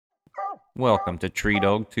Welcome to Tree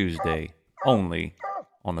Dog Tuesday, only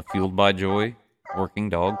on the Fueled by Joy Working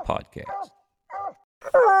Dog Podcast.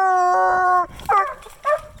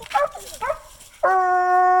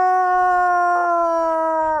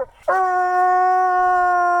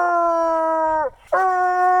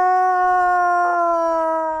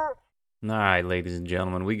 All right, ladies and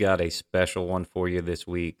gentlemen, we got a special one for you this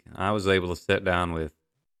week. I was able to sit down with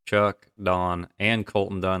Chuck, Don, and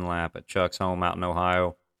Coleton Dunlap at Chuck's home out in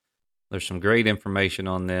Ohio. There's some great information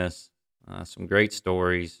on this, some great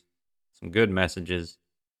stories, some good messages.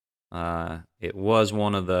 It was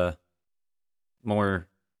one of the more,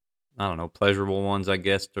 pleasurable ones, I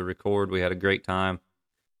guess, to record. We had a great time.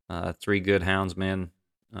 Three good houndsmen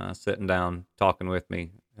sitting down talking with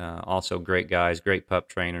me. Also great guys, great pup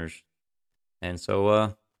trainers. And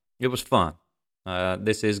so it was fun.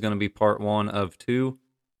 This is going to be part one of two.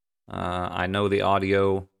 I know the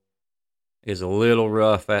audio is a little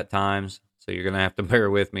rough at times, so you're going to have to bear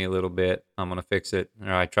with me a little bit. I'm going to fix it,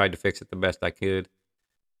 or I tried to fix it the best I could.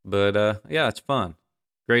 But yeah, it's fun.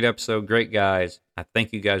 Great episode, great guys. I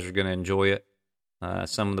think you guys are going to enjoy it.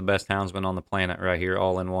 Some of the best houndsmen on the planet right here,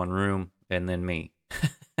 all in one room, and then me.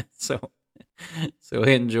 so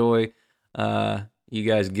enjoy. You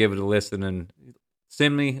guys give it a listen and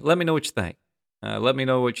let me know what you think. Let me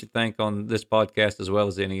know what you think on this podcast as well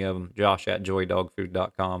as any of them. Josh at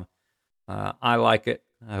joydogfood.com. I like it.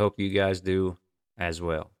 I hope you guys do as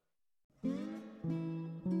well. So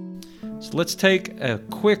let's take a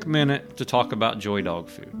quick minute to talk about Joy Dog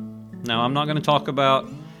Food. Now, I'm not going to talk about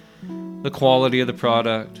the quality of the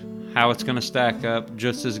product, how it's going to stack up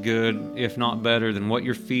just as good, if not better, than what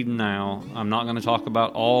you're feeding now. I'm not going to talk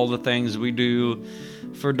about all the things we do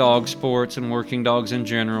for dog sports and working dogs in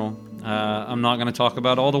general. I'm not going to talk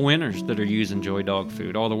about all the winners that are using Joy Dog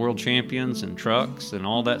Food, all the world champions and trucks and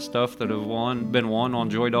all that stuff that have been won on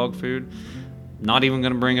Joy Dog Food. Not even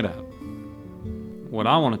going to bring it up. What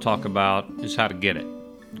I want to talk about is how to get it.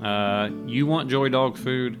 You want Joy Dog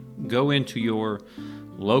Food, go into your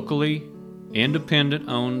locally independent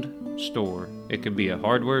owned store. It could be a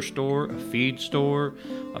hardware store, a feed store,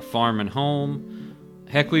 a farm and home.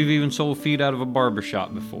 Heck, we've even sold feed out of a barber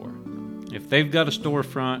shop before. If they've got a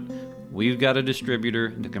storefront, we've got a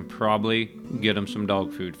distributor that can probably get them some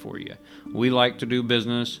dog food for you. We like to do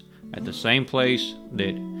business at the same place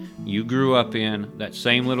that you grew up in, that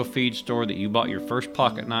same little feed store that you bought your first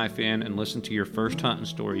pocket knife in and listened to your first hunting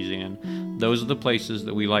stories in. Those are the places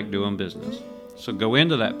that we like doing business. So go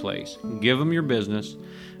into that place, give them your business,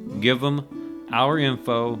 give them our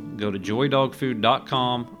info, go to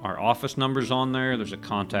joydogfood.com. Our office number's on there. There's a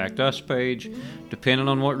contact us page. Depending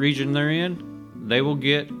on what region they're in, they will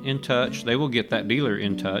get in touch. They will get that dealer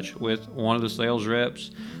in touch with one of the sales reps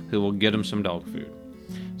who will get them some dog food.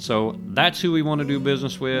 So that's who we want to do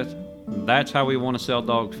business with. That's how we want to sell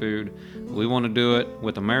dog food. We want to do it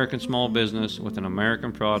with American small business, with an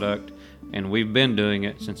American product, and we've been doing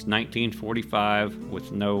it since 1945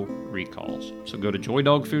 with no recalls. So go to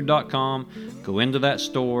joydogfood.com, go into that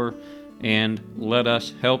store, and let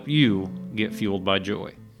us help you get fueled by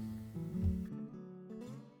joy.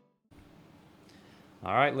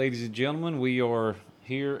 All right, ladies and gentlemen, we are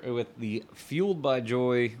here with the Fueled by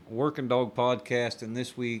Joy Working Dog Podcast, and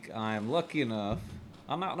this week I am lucky enough,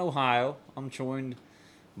 I'm out in Ohio. I'm joined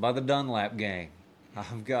by the Dunlap gang.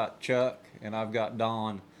 I've got Chuck, and I've got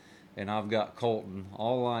Don, and I've got Coleton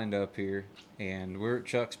all lined up here, and we're at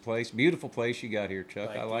Chuck's place. Beautiful place you got here, Chuck.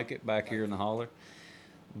 I like it back here in the holler.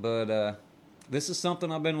 But this is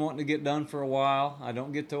something I've been wanting to get done for a while. I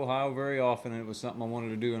don't get to Ohio very often, and it was something I wanted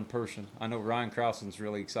to do in person. I know Ryan Krausen's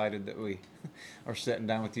really excited that we are sitting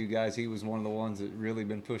down with you guys. He was one of the ones that really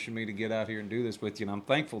been pushing me to get out here and do this with you, and I'm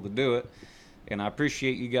thankful to do it. And I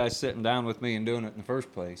appreciate you guys sitting down with me and doing it in the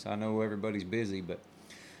first place. I know everybody's busy, but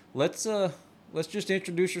let's just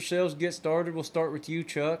introduce yourselves, get started. We'll start with you,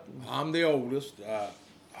 Chuck. I'm the oldest.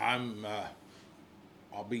 I'll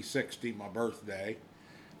be 60 my birthday.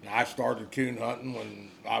 And I started coon hunting when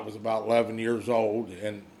I was about 11 years old,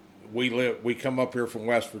 and we come up here from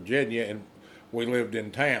West Virginia, and we lived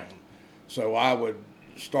in town. So I would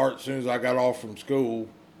start as soon as I got off from school,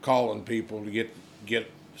 calling people to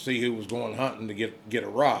see who was going hunting to get a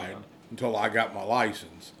ride until I got my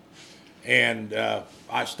license. And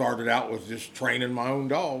I started out with just training my own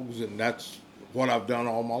dogs, and that's what I've done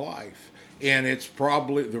all my life. And it's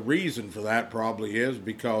probably, the reason for that probably is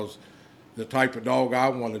because the type of dog I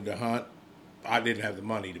wanted to hunt, I didn't have the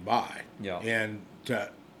money to buy. Yeah. And to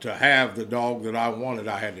have the dog that I wanted,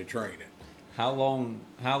 I had to train it. How long?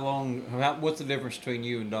 What's the difference between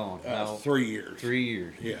you and Don? 3 years. 3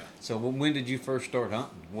 years. Yeah. So when did you first start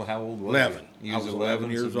hunting? Well, how old was 11. you? I was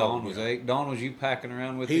 11 years so Don old, was yeah. 8. Don, was you packing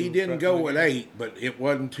around with He him? didn't go at 8, but it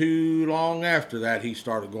wasn't too long after that he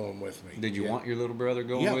started going with me. Did you want your little brother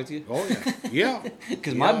going with you? Oh yeah, yeah.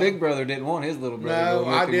 Because my big brother didn't want his little brother. No, going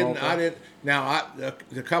with I him didn't. all the I time. didn't. Now,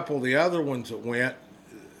 the couple of the other ones that went,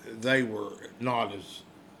 they were not as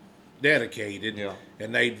dedicated, Yeah.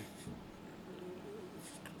 and they'd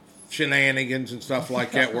shenanigans and stuff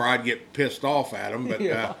like that where I'd get pissed off at them. But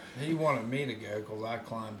Yeah. He wanted me to go because I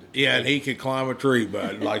climbed it. yeah, and he could climb a tree,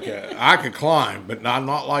 bud. Like I could climb, but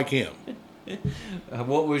not like him.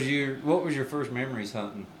 What was your first memories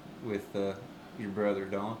hunting with your brother,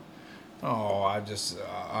 Don? Oh, I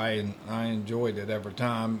enjoyed it every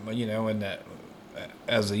time, and that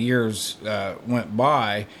as the years went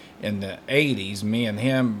by in the 80s, me and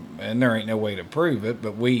him, and there ain't no way to prove it,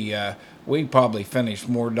 but we probably finished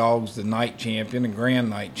more dogs the night champion and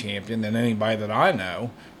grand night champion than anybody that I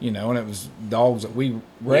know, and it was dogs that we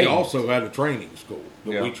raised. We also had a training school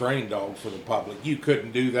that Yeah. we trained dogs for the public. You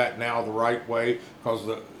couldn't do that now the right way because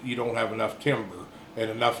you don't have enough timber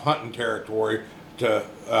and enough hunting territory to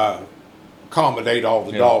accommodate all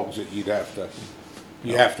the dogs that you have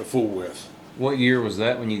to fool with. What year was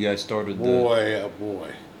that when you guys started? Boy, oh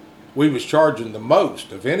boy, we was charging the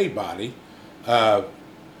most of anybody, and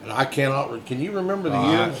I cannot. Can you remember the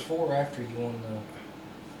years? Before or after you won the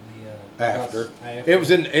After. It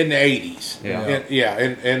was in the 80s. Yeah.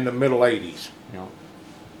 In the middle 80s. Yeah.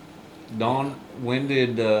 Don, when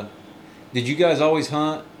did you guys always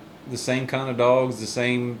hunt the same kind of dogs, the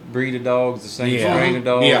same breed of dogs, the same strain of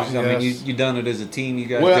dogs? Yeah. I mean, you done it as a team. You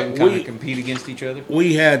guys Well, didn't kind of compete against each other.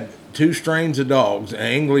 We had 2 strains of dogs,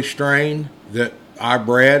 an English strain that I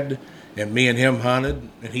bred, and me and him hunted,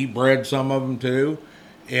 and he bred some of them too.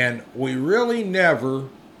 And we really never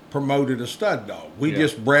promoted a stud dog. We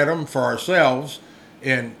just bred them for ourselves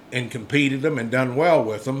and competed them and done well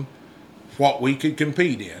with them, what we could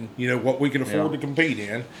compete in, what we could afford to compete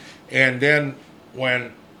in. And then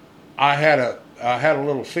when I had a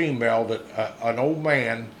little female that an old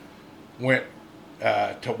man went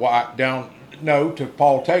to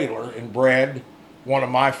Paul Taylor and bred one of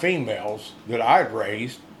my females that I'd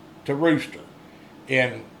raised to rooster.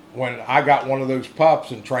 And when I got one of those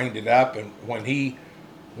pups and trained it up, and when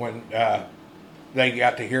they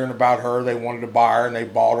got to hearing about her, they wanted to buy her, and they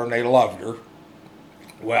bought her, and they loved her.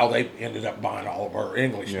 Well, they ended up buying all of our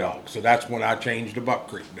English dogs. So that's when I changed to Buck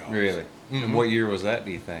Creek dogs. Really? Mm-hmm. And what year was that,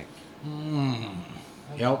 do you think?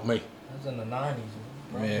 Help me. That was in the 90s.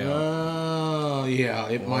 Probably. Oh, yeah,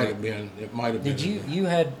 it might have been. It might have been. Did you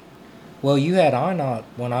had Einot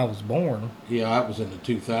when I was born. Yeah, that was in the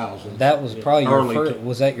 2000s. That was probably your Early first.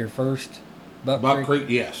 Was that your first Buck Creek?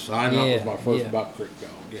 Yes, Einot was my first Yeah. Buck Creek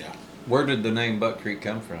dog. Yeah. Where did the name Buck Creek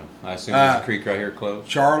come from? I assume there's a creek right here close.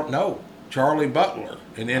 Charlie Butler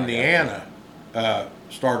in Indiana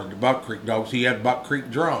started the Buck Creek dogs. He had Buck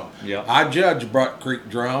Creek Drum. Yeah. I judged Buck Creek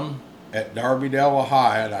Drum at Darby-Dale,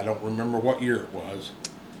 Ohio, and I don't remember what year it was.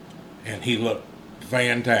 And he looked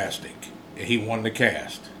fantastic. And he won the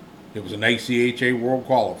cast. It was an ACHA World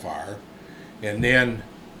Qualifier. And then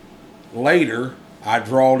later, I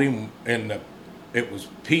drawed him it was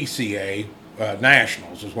PCA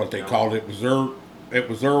Nationals is what they called it. It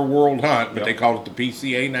was their world hunt, but they called it the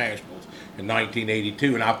PCA Nationals in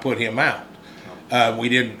 1982, and I put him out.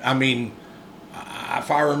 If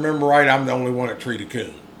I remember right, I'm the only one that treated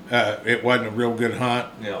coon. It wasn't a real good hunt.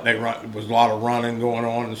 Yeah. It was a lot of running going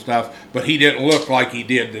on and stuff, but he didn't look like he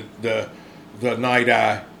did the night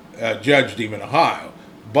I judged him in Ohio.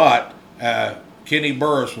 But Kenny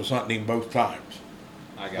Burris was hunting him both times.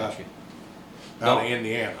 I got you. Out of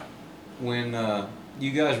Indiana. When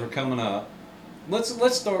you guys were coming up,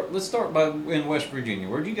 let's start by in West Virginia.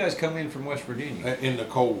 Where did you guys come in from West Virginia? In the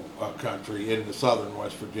coal country, in the southern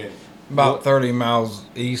West Virginia. About 30 miles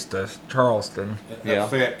east of Charleston.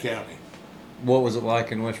 Fayette County. What was it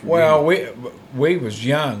like in West Virginia? Well, we was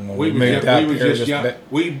young when we moved out here.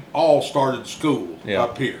 We all started school Yeah.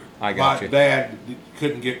 up here. I got My you. dad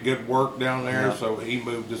couldn't get good work down there, Yeah. so he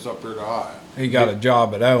moved us up here to Ohio. He got a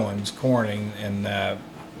job at Owens Corning, and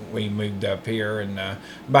we moved up here. And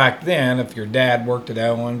back then, if your dad worked at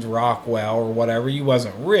Owens, Rockwell, or whatever, you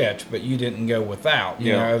wasn't rich, but you didn't go without.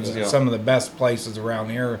 You know, it was some of the best places around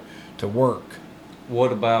here to work.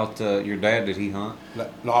 What about your dad? Did he hunt?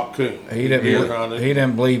 Not coon. He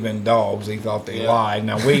didn't believe in dogs. He thought they lied.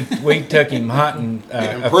 Now we took him hunting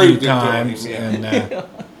a few times, and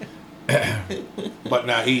but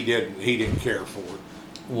now he didn't care for it.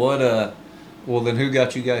 What well then who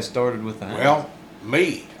got you guys started with the hunt? Well,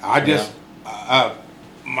 me.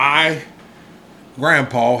 My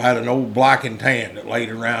grandpa had an old black and tan that laid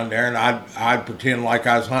around there, and I'd pretend like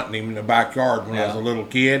I was hunting him in the backyard when I was a little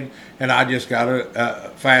kid, and I just got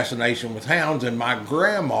a fascination with hounds. And my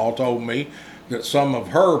grandma told me that some of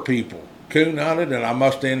her people coon hunted, and I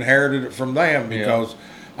must have inherited it from them because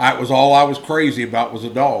it was all I was crazy about was a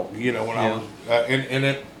dog. You know, when I was, and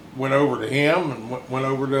it went over to him and went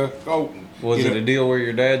over to Coleton. Was it a deal where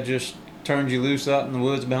your dad just turned you loose out in the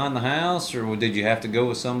woods behind the house, or did you have to go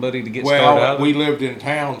with somebody to get started out? Well, we lived in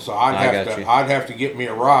town, so I'd have to get me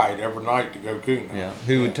a ride every night to go coon hunting. Yeah.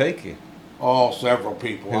 Who would take you? Oh, several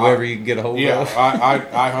people. Whoever you could get a hold of. Yeah,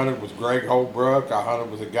 I hunted with Greg Holbrook. I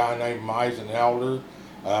hunted with a guy named Meisenhelder.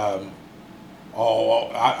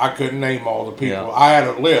 I couldn't name all the people. Yeah. I had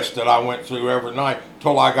a list that I went through every night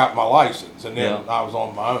till I got my license, and then I was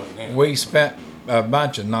on my own. Then. We spent a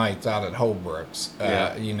bunch of nights out at Holbrook's.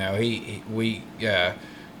 You know, we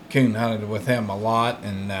coon hunted with him a lot,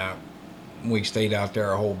 and we stayed out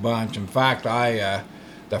there a whole bunch. In fact,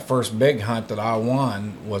 the first big hunt that I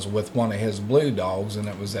won was with one of his blue dogs, and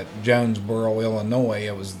it was at Jonesboro, Illinois.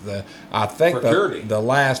 It was the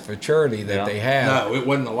last futurity that they had. No, it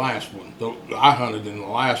wasn't the last one. I hunted in the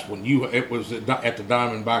last one. It was at the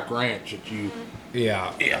Diamondback Ranch that you.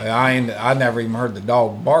 Yeah. I never even heard the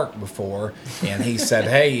dog bark before, and he said,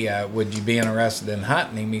 "Hey, would you be interested in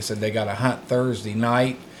hunting him?" He said they got a hunt Thursday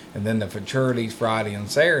night, and then the futurities Friday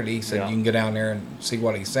and Saturday. He said you can get down there and see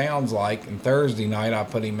what he sounds like. And Thursday night I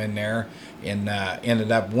put him in there and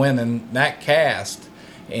ended up winning that cast.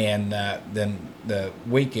 And then the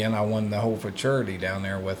weekend I won the whole futurity down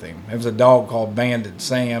there with him. It was a dog called Banded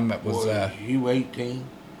Sam. It was you 18?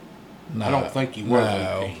 No, I don't think you were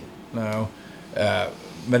 18. No.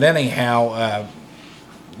 But anyhow,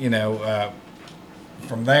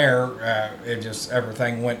 from there, it just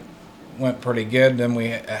everything went pretty good. Then we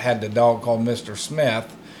had the dog called Mr.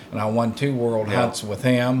 Smith, and I won 2 world hunts with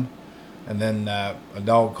him. And then a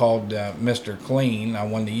dog called Mr. Clean. I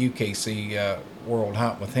won the UKC world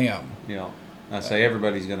hunt with him. Yeah, I say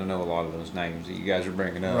everybody's going to know a lot of those names that you guys are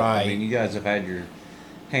bringing up. Right. I mean, you guys have had your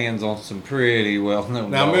hands on some pretty well-known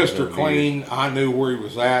Now, dogs Mr. Clean, I knew where he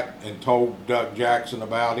was at and told Doug Jackson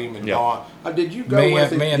about him. And Don, did you go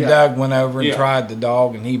with him? Me and Doug went over and tried the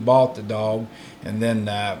dog, and he bought the dog. And then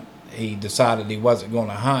he decided he wasn't going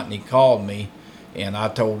to hunt, and he called me. And I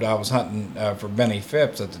was hunting for Benny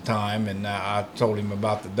Phipps at the time, and I told him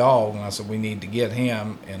about the dog, and I said, we need to get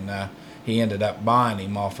him. And he ended up buying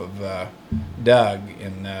him off of Doug,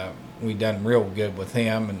 and we done real good with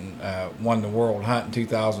him, and won the world hunt in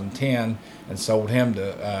 2010, and sold him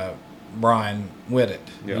to Brian Whittet.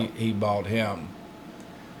 Yeah. He bought him.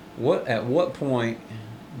 At what point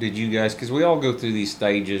did you guys? Because we all go through these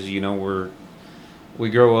stages. You know, we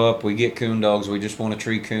grow up, we get coon dogs, we just want to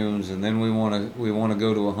tree coons, and then we want to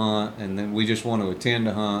go to a hunt, and then we just want to attend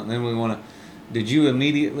a hunt, and then we want to. Did you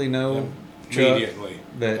immediately know, Chuck,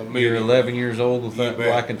 that you're 11 years old with that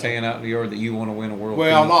black and tan out in the yard that you want to win a world?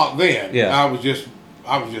 Well, coon? not then. Yeah. I was just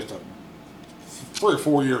 3 or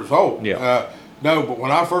 4 years old. Yeah. No, but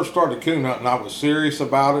when I first started coon hunting, I was serious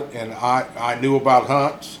about it, and I knew about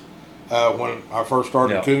hunts when I first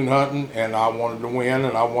started coon hunting, and I wanted to win,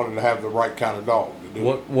 and I wanted to have the right kind of dog to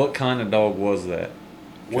do it. What kind of dog was that?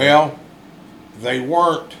 Well, they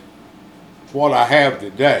weren't what I have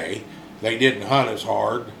today. They didn't hunt as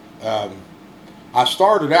hard. I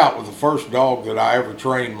started out with the first dog that I ever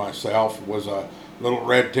trained myself was a little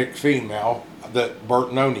red tick female that Bert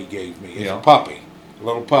Noney gave me. It's a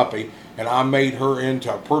little puppy, and I made her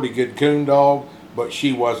into a pretty good coon dog, but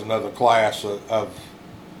she was another class of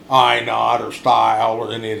eye knot or style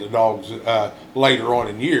or any of the dogs later on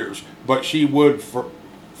in years, but she would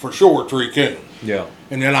for sure tree coon. Yeah.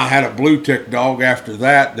 And then I had a blue tick dog after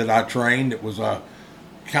that I trained. It was a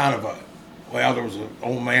kind of there was an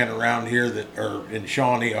old man around here in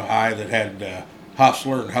Shawnee, Ohio, that had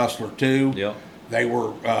Hustler and Hustler 2. Yeah. They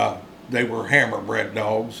were hammer bred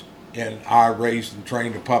dogs, and I raised and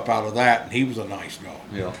trained a pup out of that, and he was a nice dog.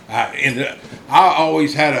 Yeah. I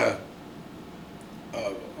always had a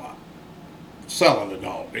selling a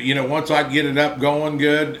dog. You know, once I'd get it up going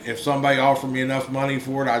good, if somebody offered me enough money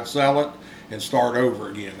for it, I'd sell it and start over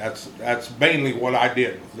again. That's mainly what I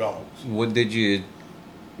did with dogs. Did you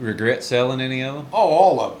regret selling any of them? Oh,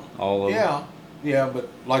 all of them. All of them? Yeah, but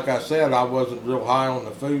like I said, I wasn't real high on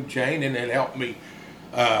the food chain, and it helped me.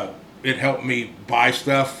 It helped me buy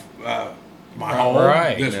stuff. My home.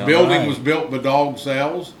 Right. This building was built by dog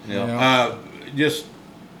cells. Yeah.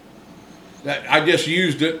 I just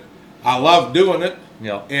used it. I loved doing it.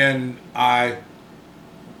 Yeah. And I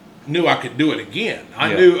knew I could do it again.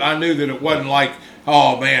 I knew that it wasn't like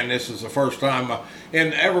oh man, this is the first time.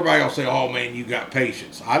 And everybody will say, oh man, you got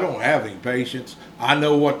patience. I don't have any patience. I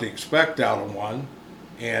know what to expect out of one.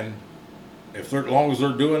 And if they're, as long as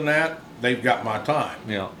they're doing that, they've got my time.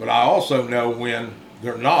 Yeah. But I also know when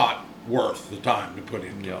they're not worth the time to put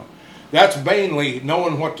into. Yeah. That's mainly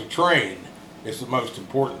knowing what to train is the most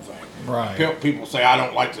important thing. Right. People say, I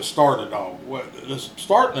don't like to start a dog. Well,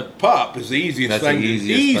 starting a pup is the easiest thing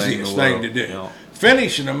to do. Yeah.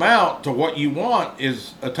 Finishing them out to what you want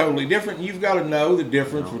is a totally different. You've got to know the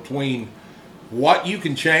difference between what you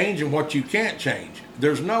can change and what you can't change.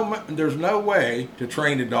 There's no way to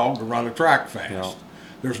train a dog to run a track fast. Yeah.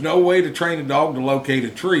 There's no way to train a dog to locate a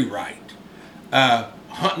tree right.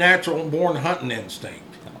 Natural born hunting instinct.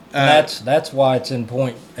 That's why it's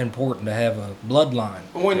important to have a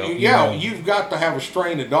bloodline. You've got to have a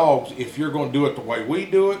strain of dogs if you're going to do it the way we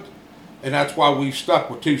do it, and that's why we've stuck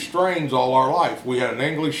with 2 strains all our life. We had an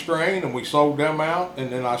English strain, and we sold them out,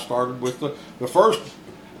 and then I started with the first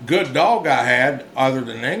good dog I had, other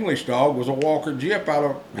than an English dog, was a Walker Jip out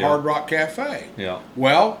of Hard Rock Cafe. Yeah.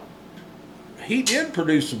 Well, he did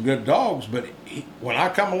produce some good dogs, but when I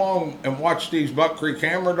come along and watch these Buck Creek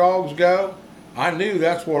Hammer dogs go, I knew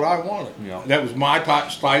that's what I wanted. Yeah. That was my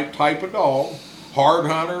type of dog. Hard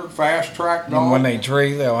hunter, fast track dog. And when they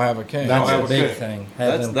tree, they'll have a king. That's have a a big king.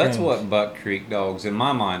 thing. That's what Buck Creek dogs, in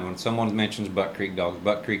my mind, when someone mentions Buck Creek dogs,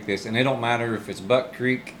 Buck Creek this, and it don't matter if it's Buck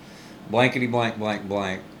Creek, blankety blank, blank,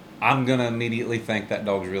 blank, I'm going to immediately think that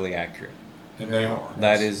dog's really accurate. And they are.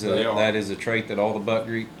 That is a trait that all the Buck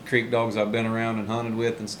Creek dogs I've been around and hunted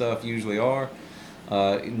with and stuff usually are.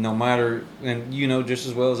 No matter, and you know just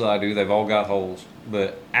as well as I do, they've all got holes,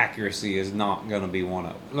 but accuracy is not going to be one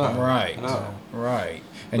of them. No. Right. No. Right.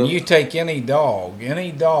 And you take any dog,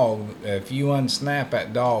 if you unsnap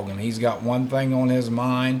that dog and he's got one thing on his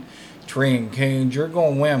mind, tree and coons, you're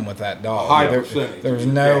going to win with that dog. High percentage. There's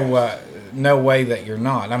no way that you're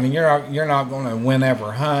not. I mean, you're not going to win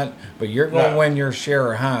every hunt, but you're going to win your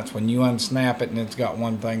share of hunts when you unsnap it and it's got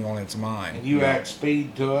one thing on its mind. And you add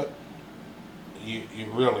speed to it, you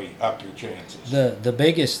really up your chances. The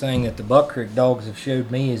biggest thing that the Buck Creek dogs have showed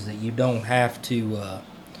me is that you don't have to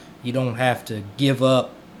give up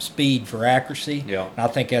speed for accuracy. Yeah. And I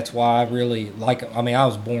think that's why I really like it. I mean, I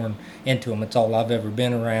was born into them. It's all I've ever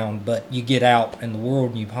been around. But you get out in the world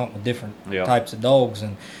and you hunt with different types of dogs,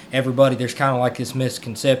 and there's kind of like this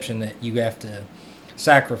misconception that you have to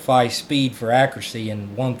sacrifice speed for accuracy.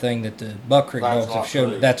 And one thing that the Buck Creek dogs have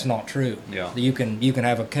showed, that's not true. Yeah. You can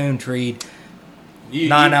have a coon treed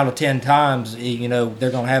 9 out of 10 times, they're going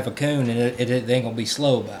to have a coon, and it ain't going to be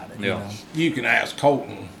slow about it. Yeah. You can ask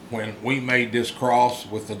Coleton, when we made this cross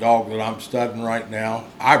with the dog that I'm studding right now,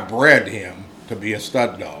 I bred him to be a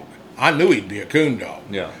stud dog. I knew he'd be a coon dog.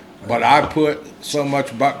 Yeah. But I put so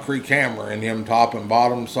much Buck Creek Hammer in him top and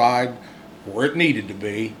bottom side where it needed to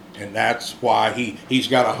be, and that's why he's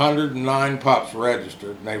got 109 pups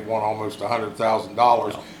registered, and they've won almost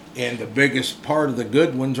 $100,000. And the biggest part of the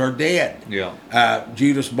good ones are dead. Yeah.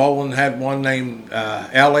 Judas Bolin had one named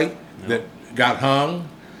Ellie that got hung.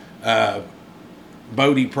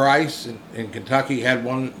 Bodie Price in Kentucky had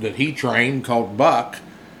one that he trained called Buck.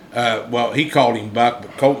 He called him Buck,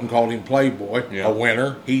 but Coleton called him Playboy. Yeah. A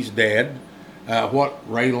winner. He's dead.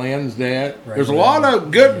 Ray Lynn's dead. There's a lot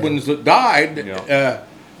of good ones that died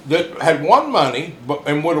that had won money,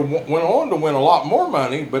 and went on to win a lot more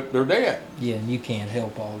money, but they're dead. Yeah, and you can't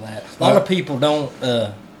help all that. A lot of people don't.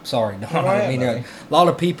 Sorry, Don. A lot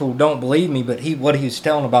of people don't believe me, but what he was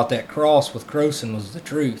telling about that cross with Croson was the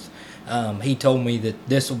truth. He told me that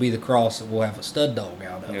this will be the cross that we'll have a stud dog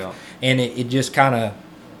out of, and it just kind of,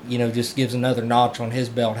 just gives another notch on his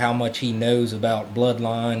belt how much he knows about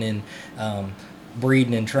bloodline and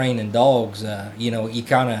breeding and training dogs.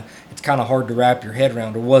 It's kind of hard to wrap your head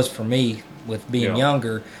around. It was for me with being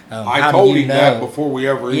younger. I told him that before we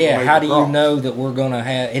ever even made how the do cross. you know that we're going to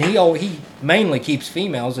have? And he mainly keeps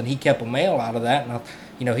females, and he kept a male out of that.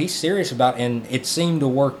 And he's serious about it, and it seemed to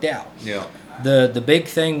work out. Yeah. The big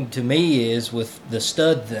thing to me is with the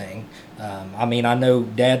stud thing. I know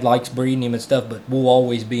Dad likes breeding him and stuff, but we'll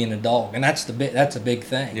always be in a dog, and that's a big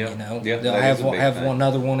thing. Yeah. They'll have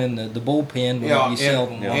another one in the bullpen when you sell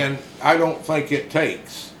them. And I don't think it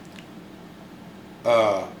takes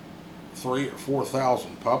 3,000 or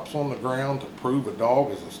 4,000 pups on the ground to prove a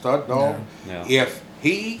dog is a stud dog. No. If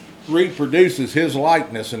he reproduces his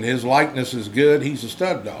likeness and his likeness is good, he's a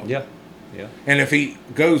stud dog. Yeah. Yeah. And if he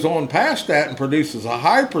goes on past that and produces a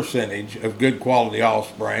high percentage of good quality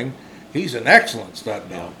offspring, he's an excellent stud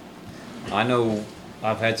dog. I know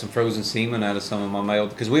I've had some frozen semen out of some of my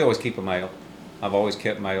males, because we always keep a male. I've always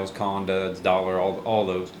kept males, conduds, dollar, all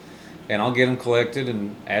those. and I'll get them collected,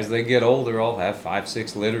 and as they get older, I'll have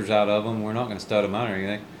 5-6 litters out of them. We're not going to stud them out or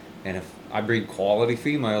anything. And if I breed quality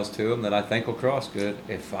females to them that I think will cross good,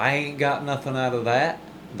 if I ain't got nothing out of that,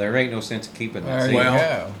 there ain't no sense of keeping that. There you Well,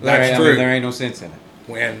 go. that's true. There ain't no sense in it.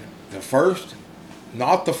 When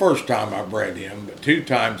not the first time I bred him, but 2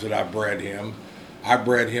 times that I bred him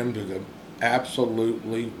to the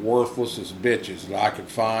absolutely worthlessest bitches that I could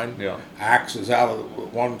find. Yeah. Axes out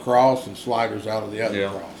of one cross and sliders out of the other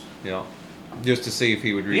cross. Yeah. Just to see if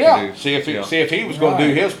he would Yeah. reproduce. See if he was going to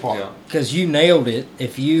do his part. Yeah. Because you nailed it.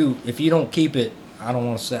 If you don't keep it, I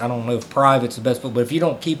don't know if private's the best, but if you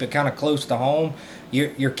don't keep it kind of close to home,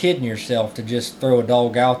 you're kidding yourself to just throw a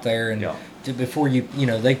dog out there and before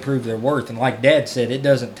they prove their worth. And like Dad said, it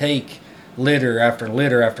doesn't take litter after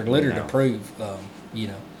litter after litter to prove.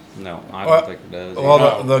 No, I don't think it does.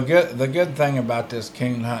 Well, the good thing about this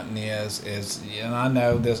coon hunting is, and I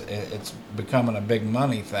know this, it's becoming a big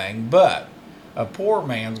money thing, but a poor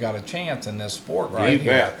man's got a chance in this sport right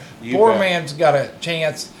here. Poor man's got a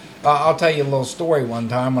chance. I'll tell you a little story. One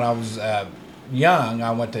time when I was young,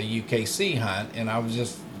 I went to a UKC hunt, and I was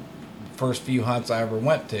just first few hunts I ever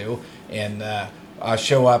went to, and I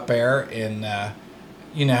show up there, and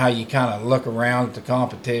you know how you kind of look around at the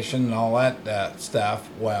competition and all that stuff.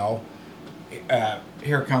 Well,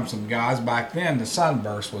 here come some guys. Back then, the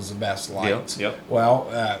Sunburst was the best lights. Yep.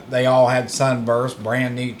 Well, they all had Sunburst,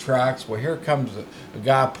 brand new trucks. Well, here comes a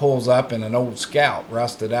guy pulls up in an old Scout,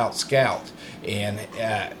 rusted out Scout. And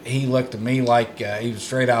he looked at me like he was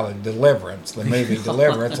straight out of Deliverance, the movie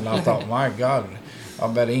Deliverance. And I thought, my God, I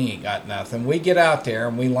bet he ain't got nothing. We get out there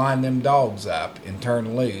and we line them dogs up and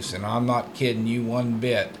turn loose. And I'm not kidding you one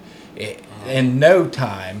bit. In no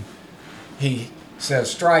time, he says,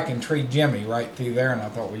 strike and tree Jimmy right through there. And I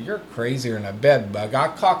thought, well, you're crazier than a bed bug. I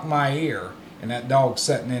cocked my ear, and that dog's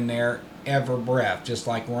sitting in there every breath, just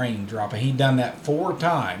like rain dropping. He done that 4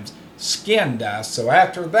 times, skinned us. So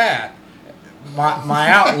after that, my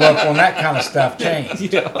outlook on that kind of stuff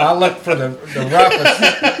changed. Yeah. I looked for the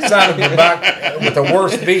roughest son of a buck with the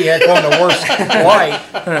worst vehicle and the worst light,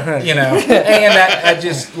 And I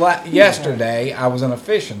just yesterday I was in a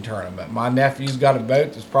fishing tournament. My nephew's got a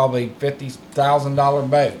boat that's probably $50,000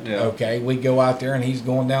 boat. Yeah. Okay, we go out there and he's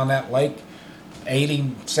going down that lake.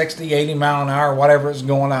 80 mile an hour, whatever it's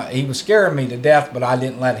going on. He was scaring me to death, but I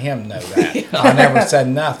didn't let him know that. I never said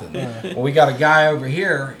nothing. Well, we got a guy over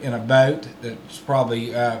here in a boat that's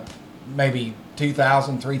probably maybe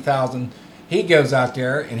 2,000, 3,000. He goes out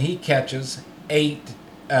there and he catches 8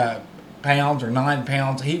 pounds or 9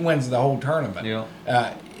 pounds. He wins the whole tournament.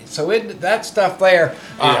 Yeah. So that stuff there,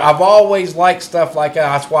 I've always liked stuff like that.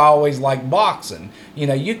 That's why I always like boxing.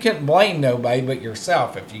 You couldn't blame nobody but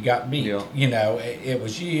yourself if you got beat. Yeah. It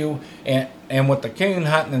was you. And with the coon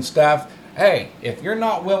hunting and stuff, hey, if you're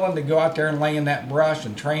not willing to go out there and lay in that brush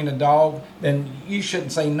and train a dog, then you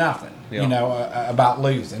shouldn't say nothing, about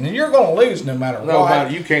losing. And you're going to lose no matter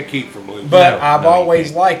what. You can't keep from losing. But I've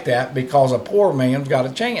always liked that because a poor man's got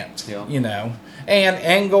a chance, And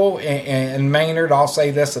Engel and Maynard, I'll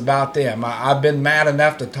say this about them. I've been mad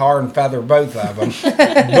enough to tar and feather both of them,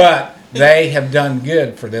 but they have done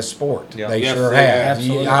good for this sport. Yeah. They Yes, sure they have.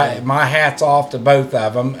 absolutely. My hat's off to both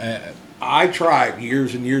of them. I tried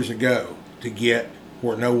years and years ago to get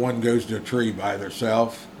where no one goes to a tree by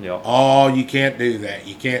themselves. Yeah. Oh, you can't do that.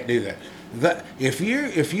 You can't do that. If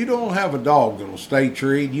you don't have a dog that'll stay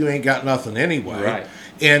treed, you ain't got nothing anyway. Right.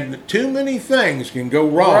 And too many things can go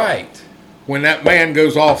wrong. Right. When that man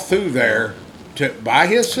goes off through there by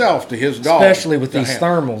himself to his dog. Especially with these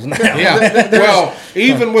thermals now. Yeah. Well,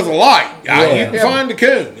 even with a light, you can Yeah. find the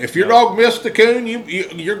coon. If your dog missed the coon,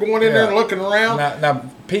 you're going in there and looking around. Now,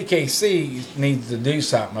 PKC needs to do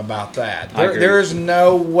something about that. I agree. There's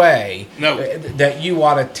no way No. that you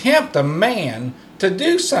ought to tempt a man to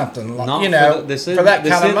do something, Not for that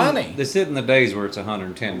kind of money. This isn't the days where it's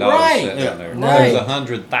 $110 Right. sitting in there. Right. There's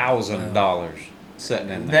 $100,000 sitting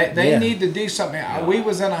in there. They need to do something. We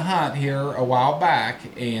was in a hunt here a while back,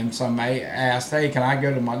 and somebody asked, "Hey, can I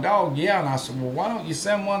go to my dog?" Yeah, and I said, "Well, why don't you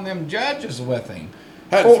send one of them judges with him?"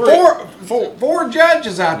 Had Four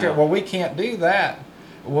judges out there. Yeah. Well, we can't do that.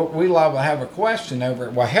 We love to have a question over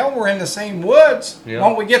it. Well, hell, we're in the same woods. Yeah. Why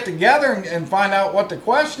don't we get together and find out what the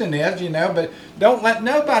question is, But don't let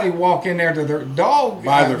nobody walk in there to their dog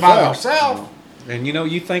By themselves. And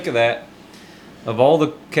you think of that, of all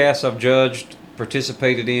the casts I've judged,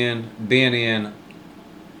 participated in, been in,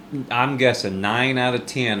 I'm guessing 9 out of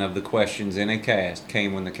 10 of the questions in a cast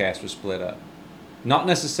came when the cast was split up. Not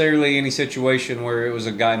necessarily any situation where it was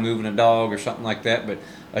a guy moving a dog or something like that, but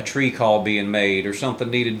a tree call being made or something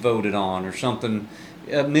needed voted on or something.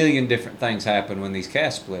 A million different things happen when these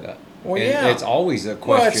casts split up. Well, And yeah. it's always a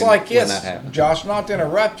question Well, it's like when that this, happens. Josh, not to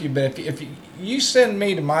interrupt you, but if you send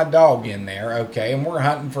me to my dog in there, okay, and we're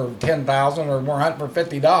hunting for $10,000 or we're hunting for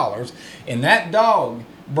 $50, and that dog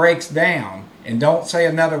breaks down and don't say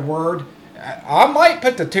another word, I might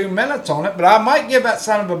put the 2 minutes on it, but I might give that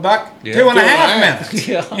son of a buck Yeah. 2.5 minutes.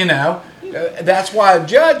 Yeah. You know, that's why a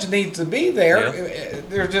judge needs to be there. Yeah.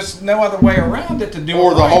 There's just no other way around it to do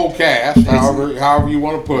Or it the right. whole cast, however you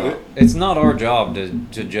want to put it. It's not our job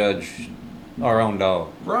to judge our own dog.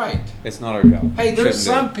 Right. It's not our job. Hey, there's Shouldn't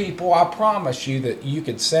some people, I promise you, that you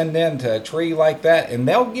could send into a tree like that and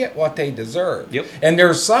they'll get what they deserve. Yep. And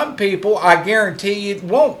there's some people, I guarantee you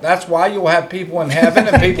won't. That's why you'll have people in heaven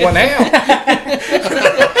and people in hell.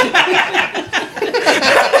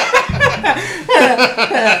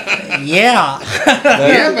 Yeah.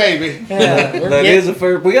 Yeah, baby. That is a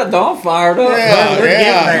fair. We got Don fired up. Yeah. We're getting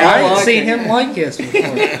there. I ain't like seen it. him like this before.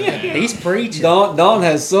 He's preaching. Don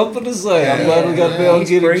has something to say. I'm glad we got to be able to He's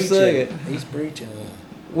get him to preaching. say it. He's preaching.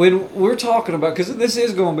 When we're talking about, because this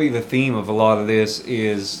is going to be the theme of a lot of this,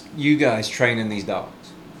 is you guys training these dogs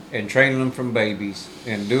and training them from babies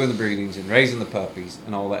and doing the breedings and raising the puppies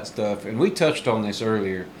and all that stuff. And we touched on this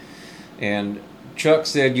earlier. And Chuck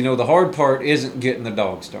said, the hard part isn't getting the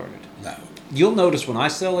dog started. No. You'll notice when I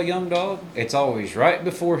sell a young dog, it's always right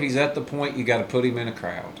before he's at the point you got to put him in a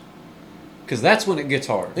crowd. Because that's when it gets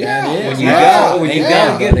hard. Yeah. When Yeah. you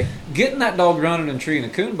Yeah. gotta getting that dog running and treeing a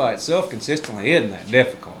coon by itself consistently isn't that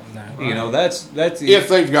difficult. No. That's If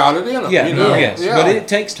they've got it in them. yeah, Yeah. but it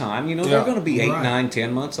takes time. They're Yeah. going to be 8, Right. 9,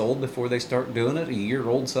 10 months old before they start doing it. A year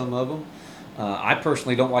old, some of them. I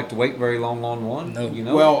personally don't like to wait very long on one.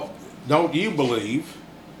 No. Well, don't you believe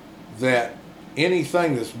that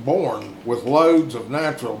anything that's born with loads of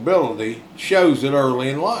natural ability shows it early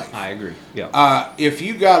in life? I agree. Yeah. If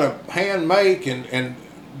you got to hand make and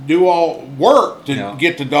do all work to Yeah.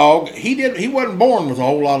 get the dog, he wasn't born with a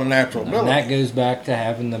whole lot of natural And ability. that goes back to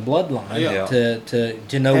having the bloodline Yeah.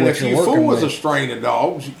 to know And what if you're you working fool with with. a strain of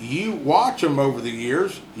dogs, you watch them over the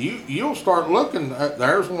years. You'll start looking.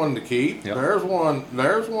 There's one to keep. Yep. There's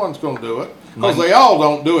one's going to do it. My- Because they all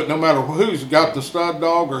don't do it, no matter who's got the stud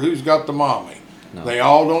dog or who's got the mommy. No. They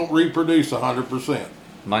all don't reproduce 100%.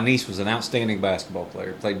 My niece was an outstanding basketball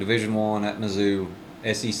player. Played Division I at Mizzou,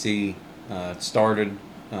 SEC. Started.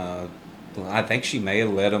 I think she may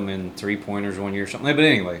have led them in 3-pointers one year or something. But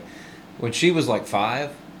anyway, when she was like 5,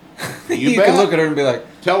 you bet. could look at her and be like,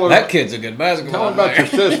 Tell her "That kid's a good basketball Tell them about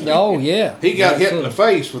player." your sister. Oh yeah, He got hit in the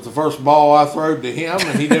face with the first ball I throwed to him,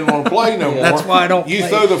 and he didn't want to play no more. That's why I don't You play.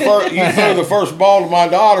 throw the first ball to my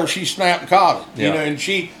daughter, she snapped and caught it. Yeah. And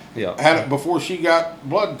she Yeah. had it before she got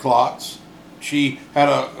blood clots. She had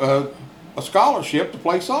a scholarship to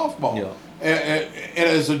play softball, Yeah. and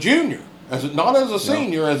as a junior, not as a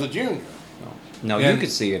senior, as a junior. No, you And-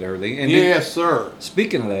 could see it early. And Yes, sir.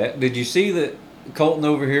 speaking of that, did you see that Colton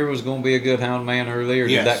over here was going to be a good hound man early, or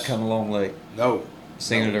Yes. did that come along late? No,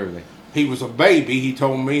 Seen it early. he was a baby. He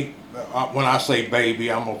told me, when I say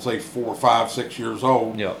baby, I'm gonna say 4, 5, 6 years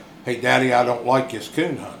old. Yeah. Hey, Daddy, I don't like his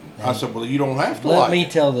coon hunting. I said, well, you don't have to Let like me it.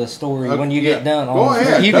 tell the story Okay, when you yeah. get done. Go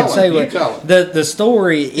ahead, You tell can it. say You what tell it. the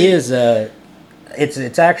story is.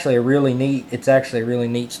 It's actually a really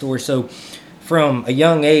neat story. So, from a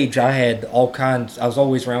young age, I had all kinds. I was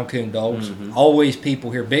always around coon dogs. Mm-hmm. Always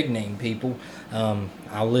people here, big name people.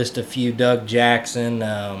 I'll list a few: Doug Jackson,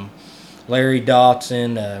 Larry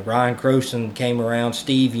Dotson, Ryan Croson came around,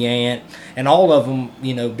 Steve Yant, and all of them.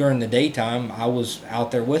 During the daytime, I was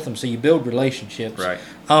out there with them. So you build relationships, Right.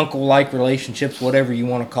 Uncle-like relationships, whatever you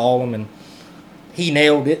want to call them. And he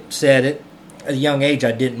nailed it, said it. At a young age,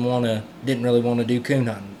 I didn't really want to do coon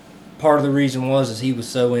hunting. Part of the reason was he was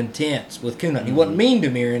so intense with coon hunting. He wasn't mean to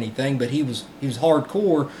me or anything, but he was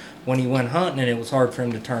hardcore when he went hunting, and it was hard for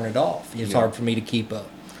him to turn it off. It was hard for me to keep up.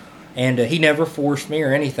 And he never forced me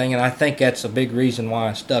or anything, and I think that's a big reason why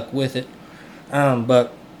I stuck with it.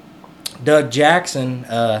 But Doug Jackson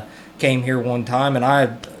came here one time, and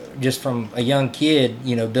I, just from a young kid,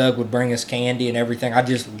 Doug would bring us candy and everything. I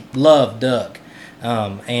just loved Doug.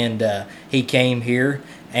 And he came here,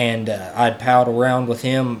 and I'd pal around with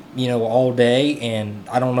him, all day, and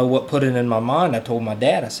I don't know what put it in my mind. I told my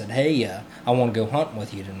dad, I said, hey, I want to go hunting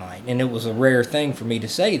with you tonight. And it was a rare thing for me to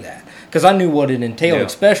say that, because I knew what it entailed, Yeah.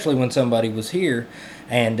 especially when somebody was here.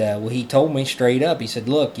 And he told me straight up, he said,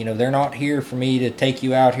 look, they're not here for me to take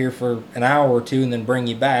you out here for an hour or two and then bring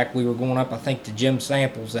you back. We were going up, I think, to Jim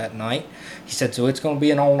Samples that night. He said, so it's going to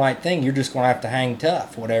be an all-night thing. You're just going to have to hang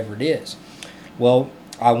tough, whatever it is. Well,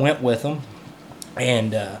 I went with them,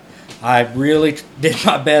 and I really did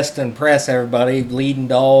my best to impress everybody, leading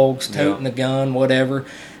dogs, toting the gun, whatever.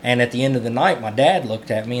 And at the end of the night, my dad looked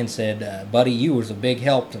at me and said, buddy, you was a big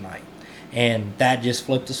help tonight. And that just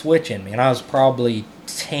flipped a switch in me. And I was probably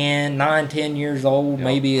 9, 10 years old,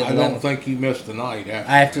 maybe. I don't think you missed the night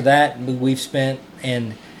after that. We've spent,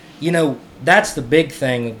 and, you know, that's the big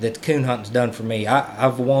thing that coon hunting's done for me.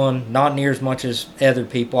 I've won, not near as much as other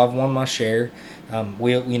people. I've won my share.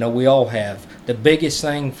 We all have. The biggest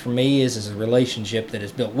thing for me is a relationship that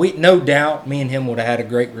is built. No doubt, me and him would have had a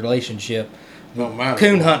great relationship. No matter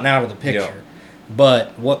coon what. hunting out of the picture.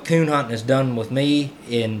 But what coon hunting has done with me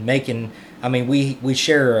in making, I mean, we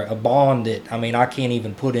share a bond that, I mean, I can't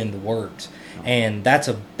even put into words. And that's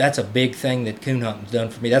a big thing that coon hunting's done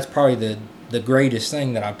for me. That's probably the greatest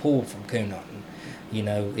thing that I pulled from coon hunting. You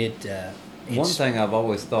know, one thing I've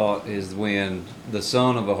always thought is when the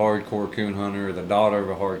son of a hardcore coon hunter or the daughter of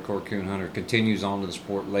a hardcore coon hunter continues on to the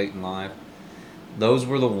sport late in life, those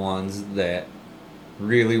were the ones that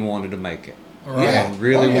really wanted to make it. Right.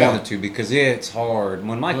 Really wanted to, because it's hard.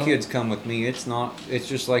 When my kids come with me, it's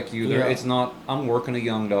just like you. It's not, I'm working a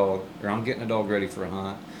young dog or I'm getting a dog ready for a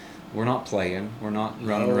hunt. We're not playing. We're not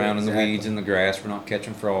running around in the weeds in the grass. We're not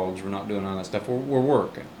catching frogs. We're not doing all that stuff. We're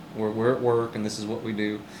working. We're at work, and this is what we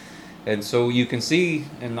do. And so you can see,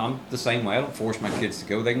 and I'm the same way. I don't force my kids to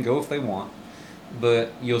go. They can go if they want.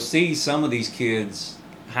 But you'll see some of these kids,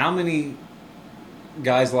 how many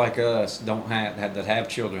guys like us that have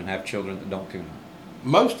children that don't coon hunt?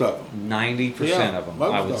 Most of them. 90% of them,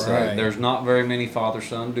 I would say. Right. There's not very many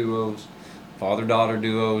father-son duos, father-daughter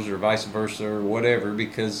duos, or vice versa, or whatever,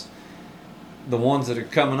 because the ones that are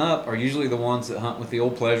coming up are usually the ones that hunt with the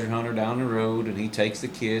old pleasure hunter down the road, and he takes the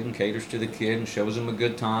kid and caters to the kid and shows him a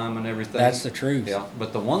good time and everything. That's the truth. Yeah,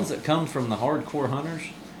 but the ones that come from the hardcore hunters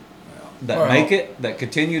that make it, that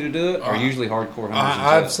continue to do it, are usually hardcore hunters.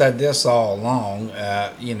 I've said this all along.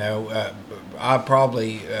 I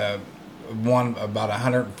probably won about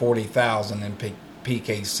 140,000 in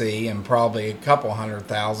PKC and probably a couple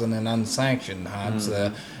 100,000 in unsanctioned hunts.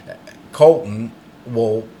 Coleton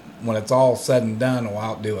will, when it's all said and done, will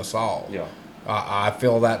outdo us all. Yeah. I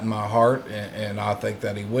feel that in my heart, and I think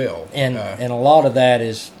that he will. And a lot of that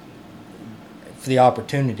is for the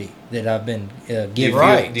opportunity that I've been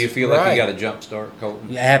given. Do you feel like you got a jump start, Coleton?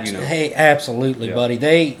 Hey, absolutely, buddy.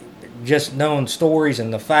 They just knowing stories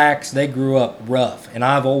and the facts. They grew up rough, and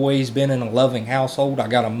I've always been in a loving household. I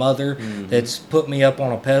got a mother that's put me up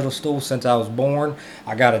on a pedestal since I was born.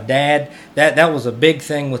 I got a dad. That was a big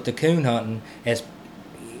thing with the coon hunting, as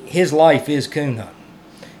his life is coon hunting.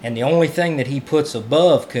 And the only thing that he puts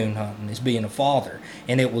above coon hunting is being a father.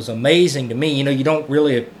 And it was amazing to me. You know, you don't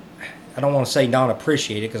really, I don't want to say not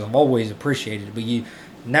appreciate it, because I've always appreciated it. But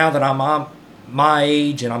now that I'm my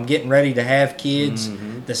age and I'm getting ready to have kids,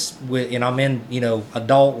 and I'm in,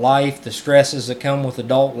 adult life, the stresses that come with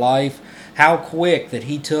adult life, how quick that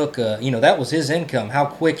he took, that was his income, how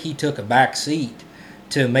quick he took a back seat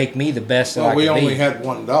to make me the best that I could be. We only had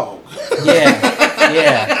one dog. Yeah.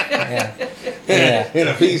 And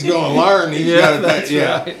if he's going to learn, he's got to.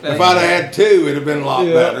 Right. If I'd have had two, it'd have been a lot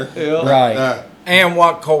better. Yeah. Right. And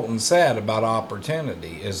what Coleton said about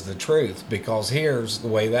opportunity is the truth, because here's the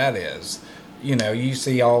way that is. You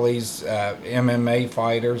see all these MMA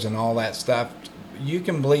fighters and all that stuff. You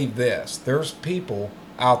can believe this. There's people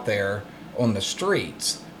out there on the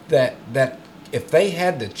streets that if they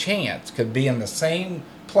had the chance could be in the same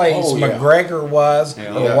place McGregor was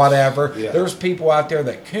or whatever. Yeah. There's people out there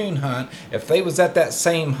that coon hunt. If they was at that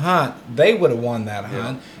same hunt, they would have won that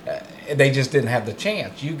hunt. They just didn't have the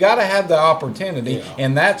chance. You got to have the opportunity,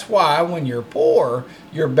 and that's why when you're poor,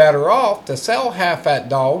 you're better off to sell half that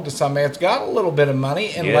dog to somebody that's got a little bit of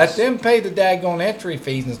money and let them pay the daggone entry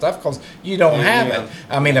fees and stuff, because you don't have it.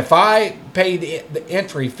 I mean, if I paid the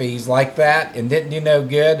entry fees like that and didn't do no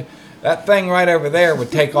good, that thing right over there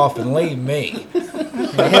would take off and leave me.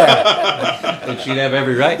 And she'd have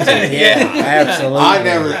every right to. Absolutely.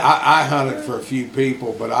 I hunted for a few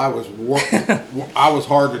people, but I was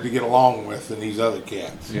harder to get along with than these other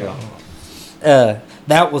cats. Yeah.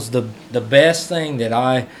 That was the best thing that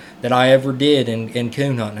I ever did in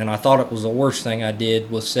coon hunting, and I thought it was the worst thing I did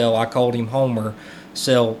was sell. I called him Homer.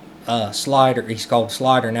 Sell Slider. He's called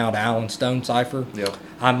Slider now, to Alan Stonecipher. Yep.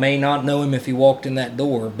 I may not know him if he walked in that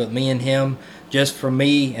door, but me and him, just for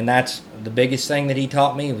me, and that's the biggest thing that he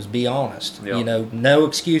taught me, was be honest. Yep. No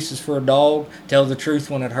excuses for a dog. Tell the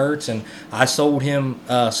truth when it hurts. And I sold him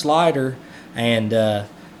Slider, and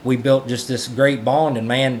we built just this great bond. And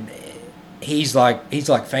man, he's like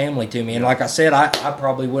family to me. And like I said, I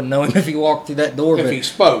probably wouldn't know him if he walked through that door. If he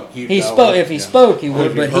spoke, he spoke. If he spoke, he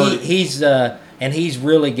would. But he's and he's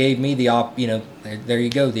really gave me there you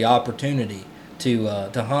go, the opportunity to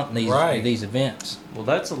hunt these events. Well,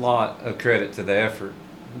 that's a lot of credit to the effort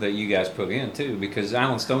that you guys put in too, because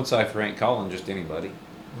Alan Stonecipher ain't calling just anybody.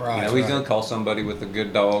 Right. He's gonna call somebody with a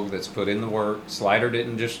good dog that's put in the work. Slider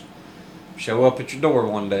didn't just show up at your door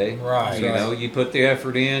one day. Right. You put the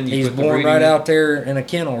effort in. He's born right out there in a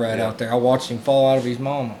kennel out there. I watched him fall out of his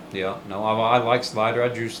mama. Yeah. No, I like Slider. I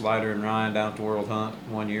drew Slider and Ryan down to World Hunt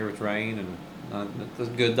one year with Rain, and that's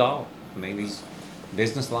a good dog. I mean, he's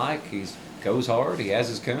businesslike. He goes hard. He has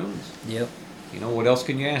his coons. Yep. What else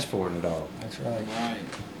can you ask for in a dog? That's right. Right.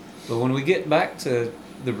 But when we get back to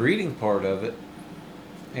the breeding part of it,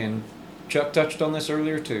 and Chuck touched on this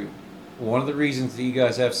earlier too, one of the reasons that you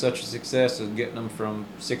guys have such a success of getting them from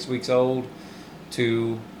 6 weeks old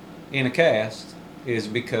to in a cast is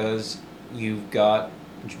because you've got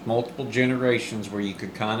multiple generations where you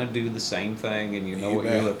could kind of do the same thing and what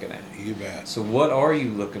you're looking at. You bet. So what are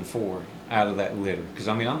you looking for out of that litter? Because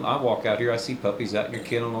I walk out here, I see puppies out in your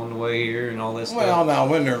kennel on the way here and all this stuff. Well, now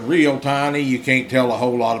when they're real tiny, you can't tell a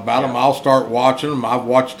whole lot about them. I'll start watching them. I've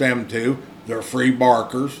watched them too. They're free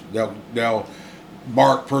barkers. They'll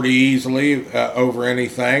bark pretty easily over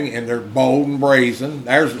anything, and they're bold and brazen.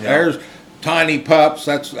 There's tiny pups.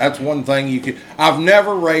 That's one thing you could. I've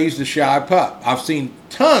never raised a shy pup. I've seen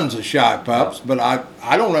tons of shy pups, but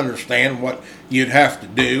I don't understand what you'd have to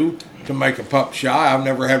do to make a pup shy. I've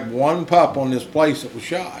never had one pup on this place that was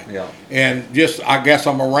shy. Yeah. And I guess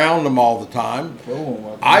I'm around them all the time.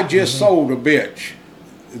 Cool. I just sold a bitch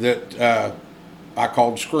that I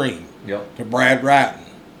called Scream to Brad Ratton.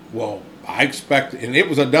 Well, I expected, and it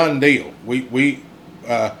was a done deal.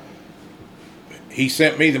 He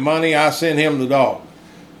sent me the money, I sent him the dog.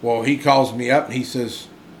 Well, he calls me up and he says,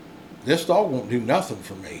 "This dog won't do nothing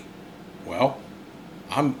for me." Well,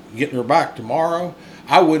 I'm getting her back tomorrow.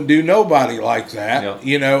 I wouldn't do nobody like that.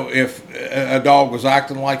 Yeah. If a dog was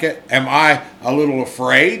acting like it. Am I a little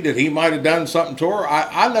afraid that he might have done something to her?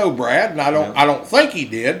 I know Brad, and I don't think he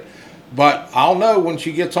did, but I'll know when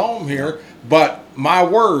she gets home here. But my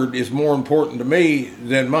word is more important to me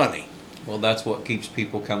than money. Well, that's what keeps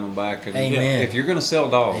people coming back. And Amen. If you're going to sell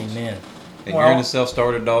dogs, Amen. and you're going to sell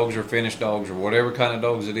started dogs or finished dogs or whatever kind of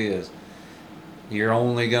dogs it is, you're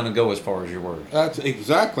only going to go as far as your word. That's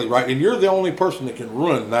exactly right. And you're the only person that can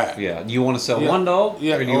ruin that. Yeah. You want to sell one dog, or do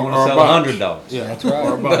you want or to a sell bunch. 100 dogs? Yeah, That's right.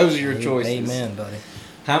 or a bunch. Those are your choices. Amen, buddy.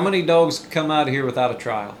 How many dogs come out of here without a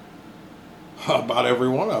trial? About every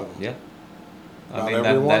one of them. Yeah. About I mean,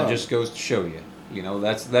 every one that of just goes to show you.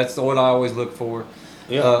 That's what I always look for.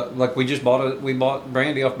 Yeah. Like we bought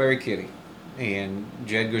Brandy off Barry Kitty, and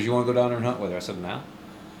Jed goes, "You want to go down there and hunt with her?" I said, "No."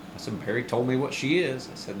 I said, "Barry told me what she is."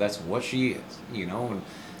 I said, "That's what she is." And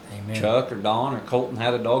Amen. Chuck or Don or Coleton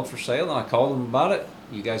had a dog for sale, and I called them about it.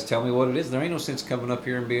 You guys tell me what it is. There ain't no sense coming up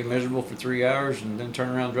here and being miserable for 3 hours and then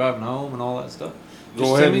turning around driving home and all that stuff.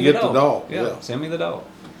 Go ahead and get the dog. Yeah, send me the dog.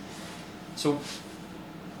 So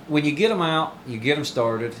when you get them out, you get them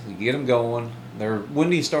started, you get them going. When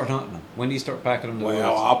do you start hunting them? When do you start packing them to the Well,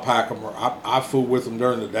 woods? I'll pack them. I fool with them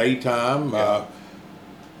during the daytime. Yeah.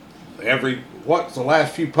 What's the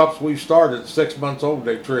last few pups we've started? 6 months old,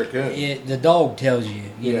 they trick in. The dog tells you,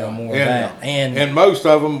 more about. And most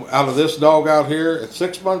of them, out of this dog out here, at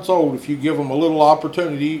 6 months old, if you give them a little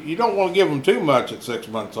opportunity, you don't want to give them too much at 6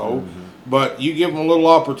 months old, but you give them a little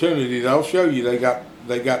opportunity, they'll show you they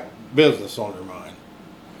got business on their mind.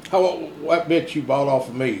 What bitch you bought off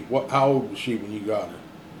of me? How old was she when you got her?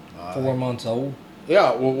 4 months old.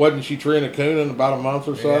 Yeah, well, wasn't she treeing a coon in about a month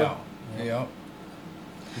or so? Yeah.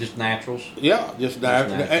 Just naturals. Yeah, just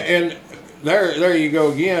natural. And there you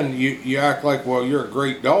go again. You act like, well, you're a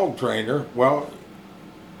great dog trainer. Well,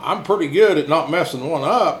 I'm pretty good at not messing one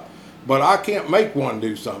up, but I can't make one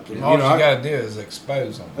do something. All you got to do is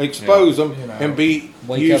expose them. Expose them and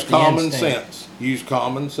use common instinct. sense. Use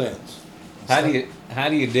common sense. How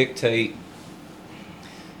do you dictate?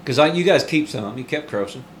 Because you guys keep some. You kept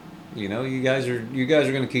crossing. You guys are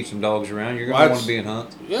going to keep some dogs around. You're going to want to be in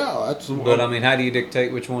hunts. Yeah, that's. But I mean, how do you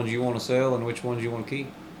dictate which ones you want to sell and which ones you want to keep?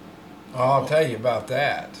 I'll tell you about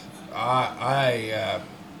that.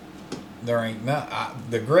 There ain't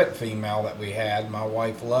the grit female that we had. My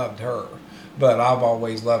wife loved her, but I've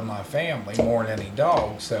always loved my family more than any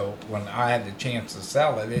dog. So when I had the chance to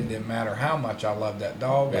sell it, it didn't matter how much I loved that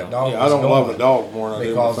dog. Yeah. That dog. I don't love a dog more than I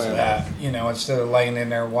do my family. Because instead of laying in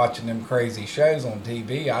there watching them crazy shows on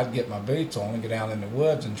TV, I'd get my boots on and go down in the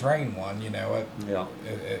woods and train one.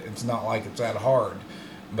 It's not like it's that hard.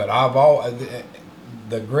 But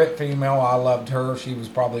the grit female, I loved her. She was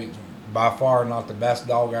probably by far not the best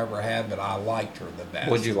dog I ever had, but I liked her the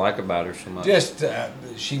best. What'd you like about her so much? Just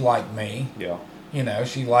she liked me. Yeah. You know,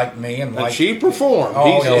 she liked me and And she performed.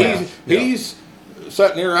 Oh, He's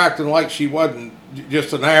sitting here acting like she wasn't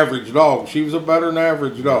just an average dog. She was a better than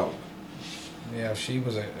average dog. Yeah, she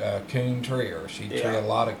was a coon treer. She Yeah. treed a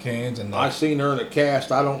lot of coons, and I seen her in a cast.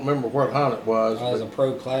 I don't remember what hunt it was. That was a but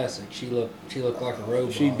pro classic. She looked like a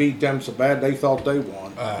robot. she beat them so bad they thought they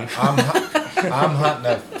won. I'm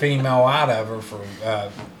hunting a female out of her for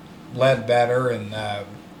Ledbetter and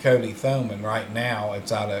Cody Thoman right now.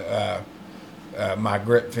 It's out of my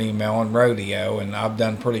grip female in rodeo, and I've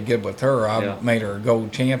done pretty good with her. I've made her a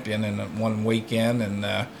gold champion in one weekend, and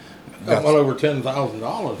Got well over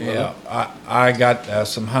 $10,000. Yeah, I got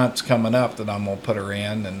some hunts coming up that I'm gonna put her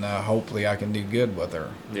in, and hopefully I can do good with her.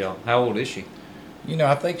 Yeah. How old is she? You know,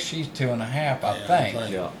 I think she's 2.5. I think.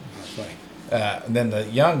 Yeah. Then the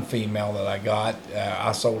young female that I got,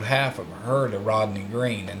 I sold half of her to Rodney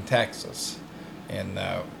Green in Texas, and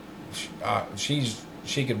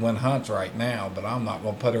she could win hunts right now, but I'm not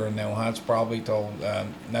gonna put her in no hunts probably till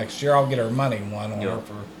next year. I'll get her money one on her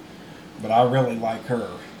but I really like her.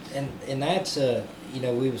 And that's you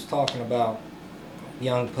know, we was talking about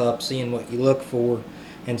young pups, seeing what you look for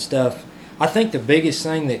and stuff. I think the biggest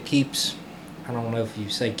thing that keeps, I don't know if you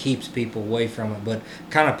say keeps people away from it, but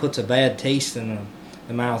kind of puts a bad taste in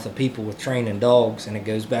the mouth of people with training dogs, and it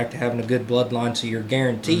goes back to having a good bloodline, so you're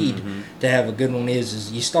guaranteed to have a good one.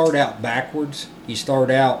 Is you start out backwards. You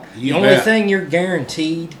start out, the only thing you're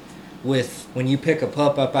guaranteed with when you pick a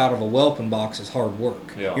pup up out of a whelping box is hard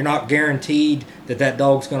work. Yeah. You're not guaranteed that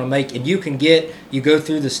dog's going to make, and you go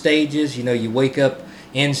through the stages, you know, you wake up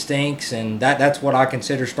instincts, and that's what I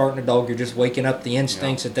consider starting a dog. You're just waking up the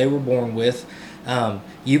instincts that they were born with.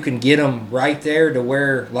 You can get them right there to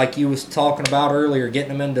where, like you was talking about earlier,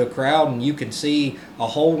 getting them into a crowd, and you can see a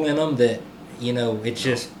hole in them that, you know, it's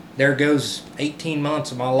just, there goes 18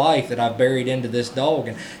 months of my life that I've buried into this dog,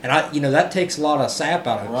 and I, you know, that takes a lot of sap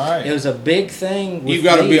out of it. Right. It was a big thing. You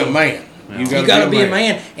got to be a man. You got to be a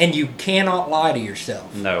man, and you cannot lie to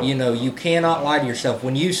yourself. No. You know, you cannot lie to yourself.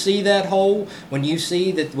 When you see that hole, when you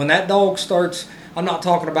see that, when that dog starts, I'm not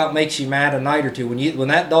talking about makes you mad a night or two. When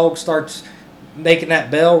that dog starts making that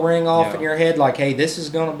bell ring off in your head, like, hey, this is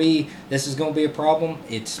gonna be a problem.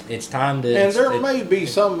 It's time to. And there may be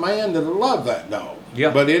some man that'll love that dog.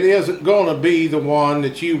 Yeah. But it isn't going to be the one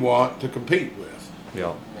that you want to compete with.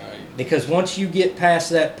 Yeah. Because once you get past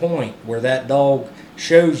that point where that dog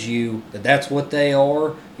shows you that that's what they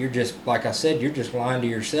are, you're just, like I said, you're just lying to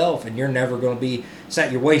yourself, and you're never going to be.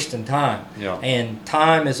 You're wasting time. Yeah. And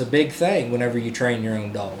time is a big thing whenever you train your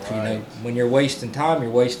own dog. Right. You know, when you're wasting time, you're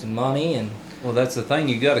wasting money, and Well, that's the thing.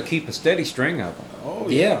 You got to keep a steady string of them. Oh,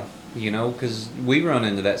 yeah. You know, because we run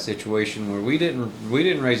into that situation where we didn't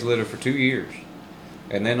raise litter for 2 years,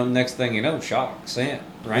 and then the next thing you know, shock, scent,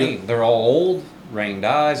 rain. Yeah. They're all old. Rain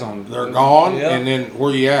dies on. They're gone, Yeah. and then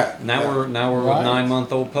where you at? Now we're Right. with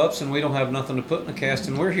 9-month-old pups, and we don't have nothing to put in the cast,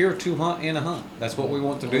 and we're here to hunt in a hunt. That's what we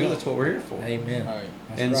want to do. That's what we're here for. Amen. Right.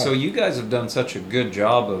 That's And right. so you guys have done such a good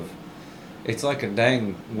job of. It's like a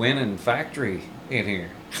dang winning factory in here.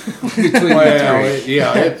 Between the Well, three.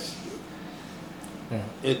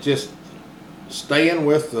 it's just staying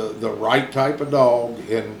with the right type of dog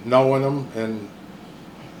and knowing them and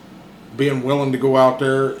being willing to go out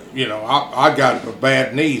there. You know, I got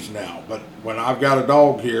bad knees now, but when I've got a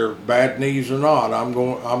dog here, bad knees or not, I'm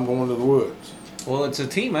going to the woods. Well, it's a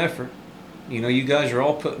team effort. You know, you guys are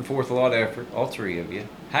all putting forth a lot of effort, all three of you.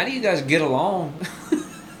 How do you guys get along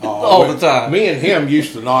all the time? Me and him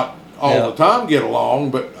used to not all Yeah. the time get along,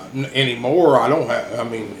 but anymore I don't have. I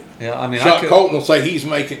mean, Yeah, I mean, Coleton will say he's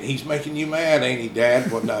making you mad, ain't he,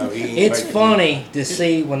 Dad? Well, no, he ain't. It's making funny to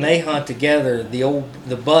see when they hunt together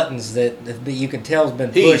the buttons that you can tell has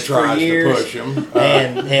been He pushed for tries to years, push 'em.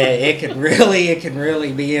 and it can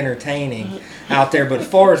really be entertaining out there. But as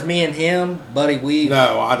far as me and him, buddy,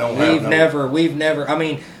 No, I don't have. we've never. I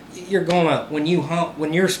mean, you're gonna when you hunt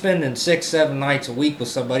when you're spending 6-7 nights a week with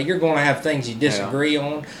somebody, you're gonna have things you disagree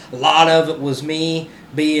on. A lot of it was me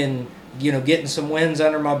being, you know, getting some wins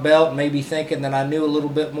under my belt, maybe thinking that I knew a little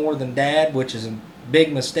bit more than Dad, which is a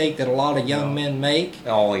big mistake that a lot of young men make.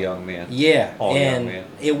 all young men. Yeah, All young and men.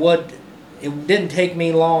 it didn't take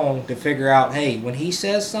me long to figure out, hey, when he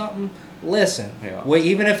says something, listen. Yeah. Well,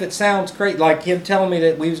 even if it sounds crazy, like him telling me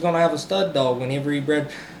that we was going to have a stud dog whenever he bred,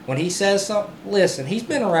 when he says something, listen. He's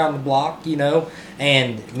been around the block, you know,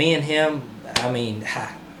 and me and him, I mean,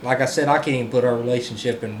 like I said, I can't even put our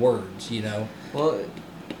relationship in words, you know. Well,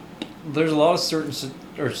 there's a lot of certain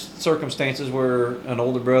circumstances where an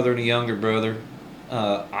older brother and a younger brother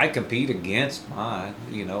I compete against mine.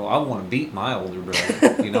 I want to beat my older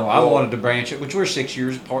brother. I wanted to branch it, which we're 6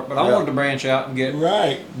 years apart, but I wanted to branch out and get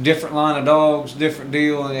different line of dogs, different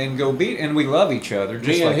deal, and go beat. And we love each other.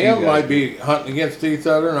 Just Me and like him might be hunting against each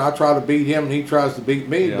other, and I try to beat him, and he tries to beat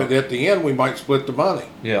me. Yeah. But at the end, we might split the money.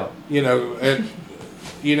 Yeah. You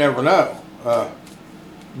never know.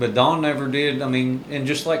 But Don never did. I mean, and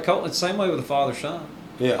just like Coleton, it's the same way with a father-son.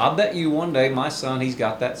 Yeah. I bet you one day my son, he's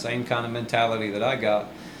got that same kind of mentality that I got.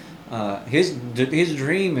 His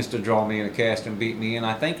dream is to draw me in a cast and beat me, and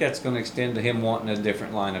I think that's going to extend to him wanting a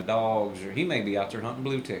different line of dogs, or he may be out there hunting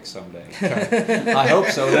blue ticks someday. I hope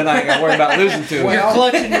so. Then I ain't got to worry about losing to him. You're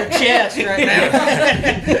clutching your chest right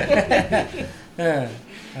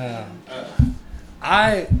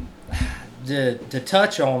now. To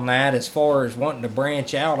touch on that, as far as wanting to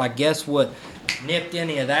branch out, I guess what nipped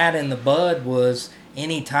any of that in the bud was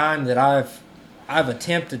any time that I've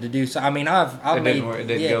attempted to do so. I mean,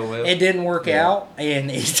 it didn't work out, and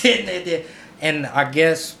it didn't. And I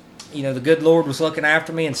guess the good Lord was looking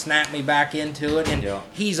after me and snapped me back into it. And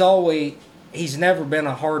he's never been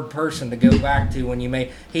a hard person to go back to when you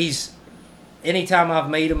make. Anytime I've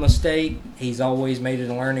made a mistake, he's always made it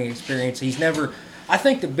a learning experience. He's never. I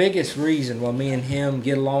think the biggest reason why me and him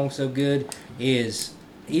get along so good is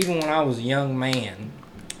even when I was a young man,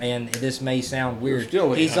 and this may sound weird,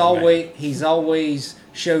 he's always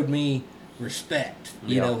showed me respect.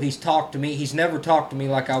 He's talked to me. He's never talked to me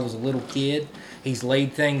like I was a little kid. He's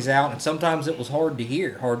laid things out, and sometimes it was hard to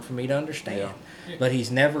hear, hard for me to understand. Yeah. But he's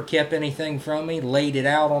never kept anything from me, laid it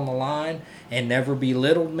out on the line, and never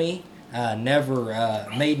belittled me. Never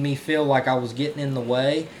made me feel like I was getting in the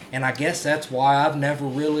way, and I guess that's why I've never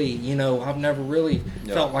really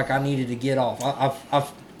felt like I needed to get off. I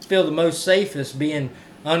feel the most safest being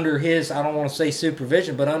under his, I don't want to say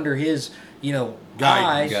supervision, but under his,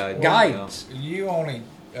 guidance. You only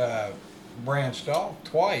branched off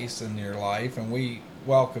twice in your life, and we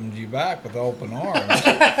welcomed you back with open arms.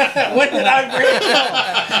 When did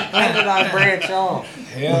I branch off?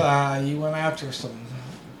 Yeah, you went after some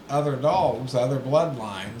other dogs, other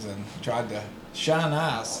bloodlines, and tried to shun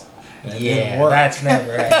us. That's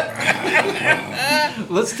never happened.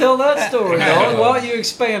 Let's tell that story, dog. Why don't you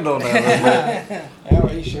expand on that? Well,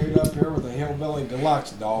 he showed up here with a hillbilly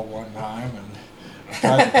deluxe dog one time, and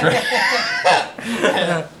tried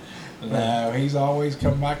to no, he's always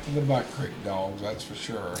come back to the Buck Creek dogs. That's for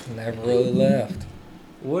sure. Never really left.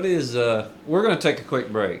 What is? We're going to take a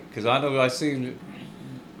quick break because I see.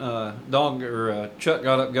 Chuck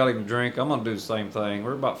got him a drink. I'm gonna do the same thing.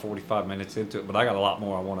 We're about 45 minutes into it, but I got a lot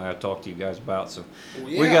more I want to talk to you guys about. So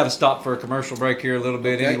we got to stop for a commercial break here a little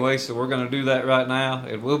bit anyway. So we're gonna do that right now,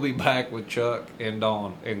 and we'll be back with Chuck and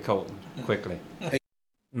Dawn and Coleton quickly. All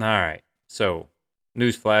right. So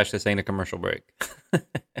newsflash: this ain't a commercial break.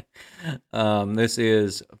 This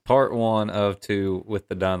is part 1 of 2 with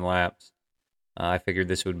the Dunlaps. I figured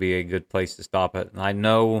this would be a good place to stop it. I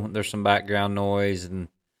know there's some background noise and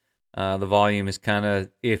the volume is kind of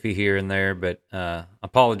iffy here and there, but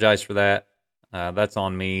apologize for that. That's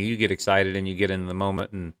on me. You get excited and you get into the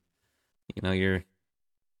moment, and you're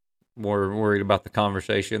more worried about the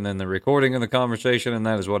conversation than the recording of the conversation, and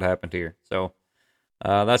that is what happened here. So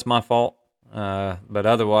that's my fault. But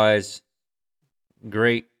otherwise,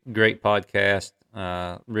 great podcast.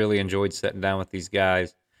 Really enjoyed sitting down with these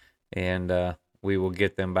guys, and we will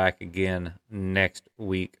get them back again next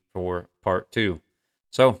week for part 2.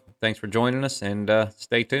 So, thanks for joining us, and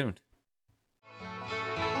stay tuned.